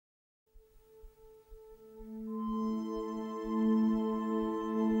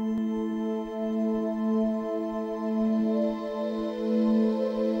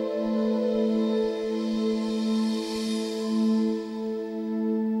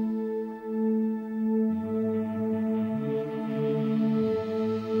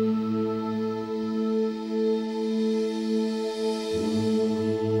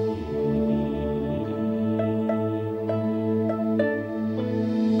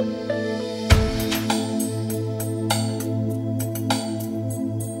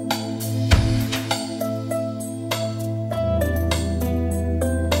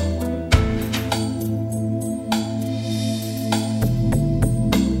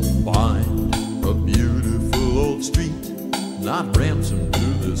not ransomed to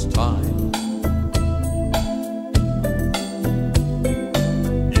this time.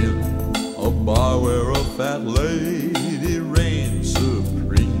 In a bar where a fat lady reigns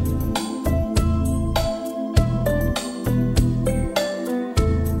supreme,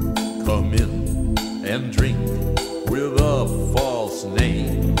 come in and drink with a false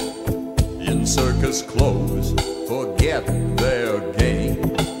name. In circus clothes, forget their game.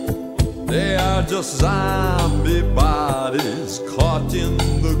 They are just zombie bodies caught in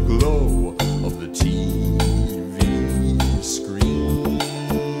the glow of the TV screen.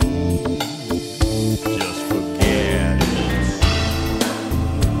 Just forget it.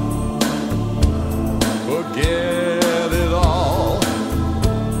 Forget it all.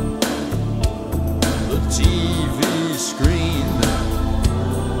 The TV screen.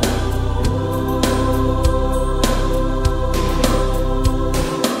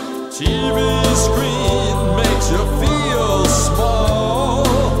 TV screen makes you feel small.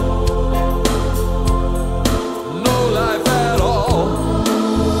 No life at all.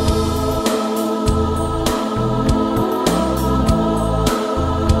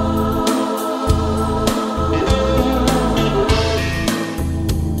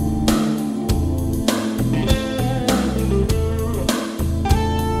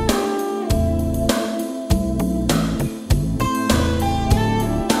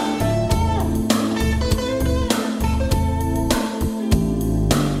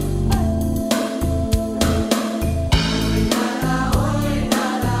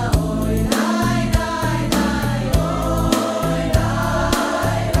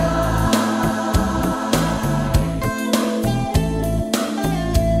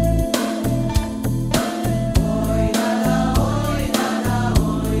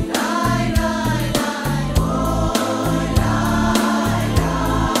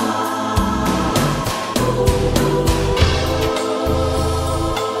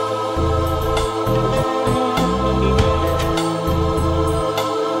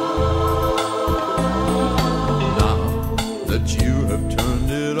 You have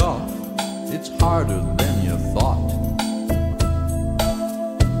turned it off, it's harder than you thought.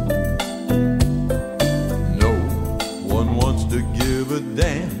 No one wants to give a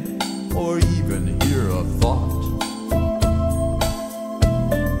damn or even hear a thought.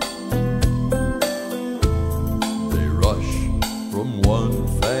 They rush from one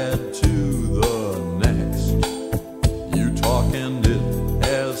fad to the next. You talk and it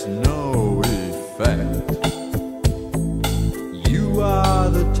has no effect. You are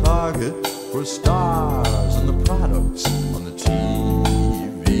the target for stars and the products on the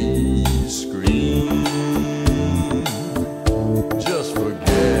TV screen. Just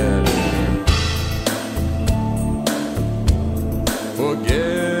forget it.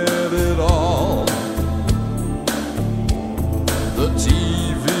 Forget it all. The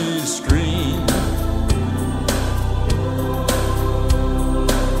TV screen.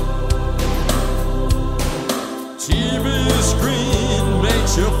 TV screen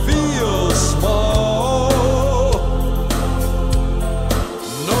makes you feel